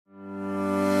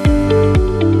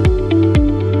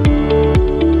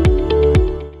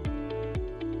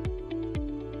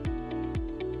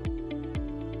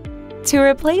To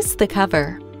replace the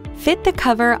cover, fit the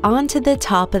cover onto the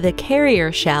top of the carrier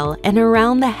shell and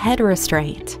around the head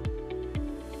restraint.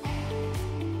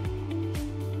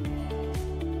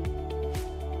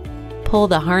 Pull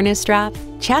the harness strap,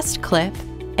 chest clip,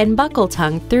 and buckle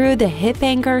tongue through the hip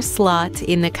anchor slot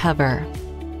in the cover.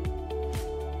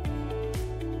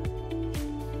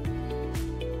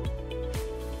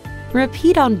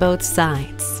 Repeat on both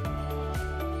sides.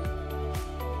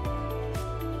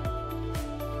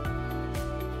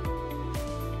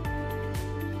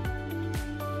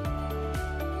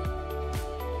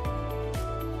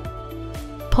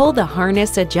 Pull the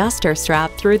harness adjuster strap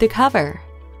through the cover.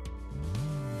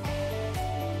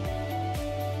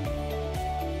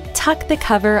 Tuck the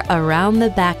cover around the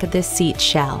back of the seat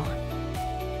shell.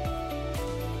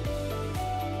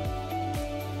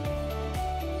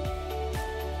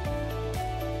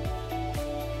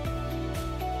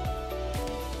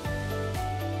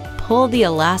 Pull the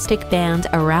elastic band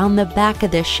around the back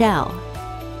of the shell.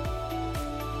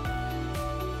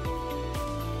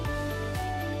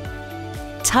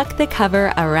 Tuck the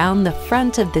cover around the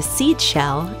front of the seat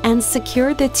shell and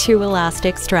secure the two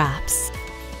elastic straps.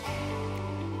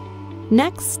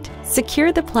 Next,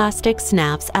 secure the plastic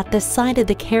snaps at the side of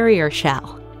the carrier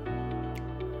shell.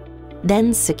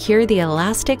 Then secure the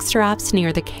elastic straps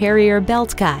near the carrier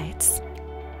belt guides.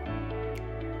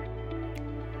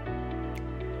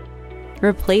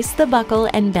 Replace the buckle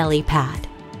and belly pad.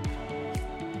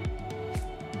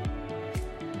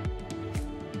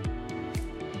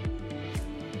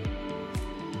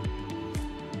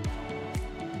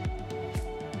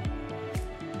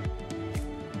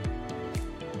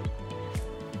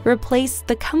 Replace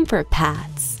the comfort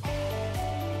pads.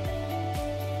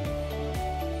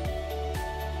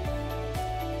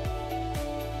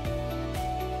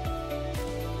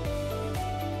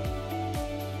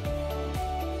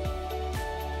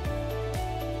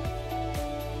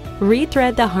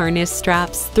 Rethread the harness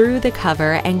straps through the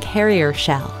cover and carrier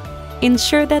shell.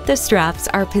 Ensure that the straps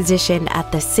are positioned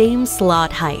at the same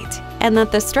slot height and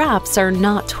that the straps are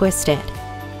not twisted.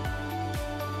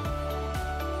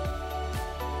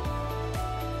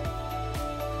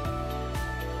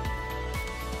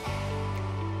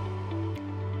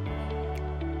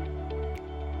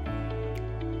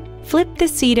 Flip the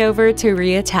seat over to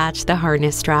reattach the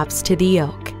harness straps to the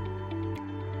yoke.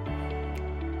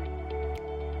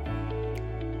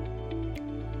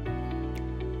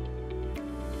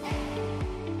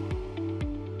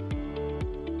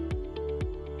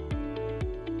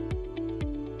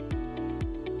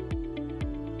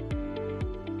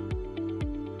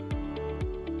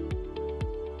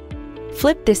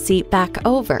 Flip the seat back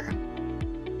over.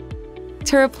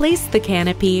 To replace the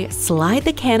canopy, slide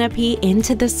the canopy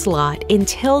into the slot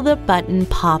until the button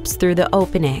pops through the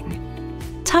opening.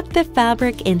 Tuck the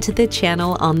fabric into the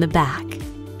channel on the back.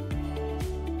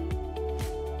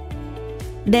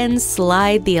 Then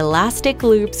slide the elastic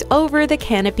loops over the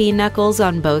canopy knuckles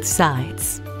on both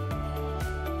sides.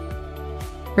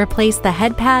 Replace the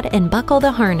head pad and buckle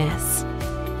the harness.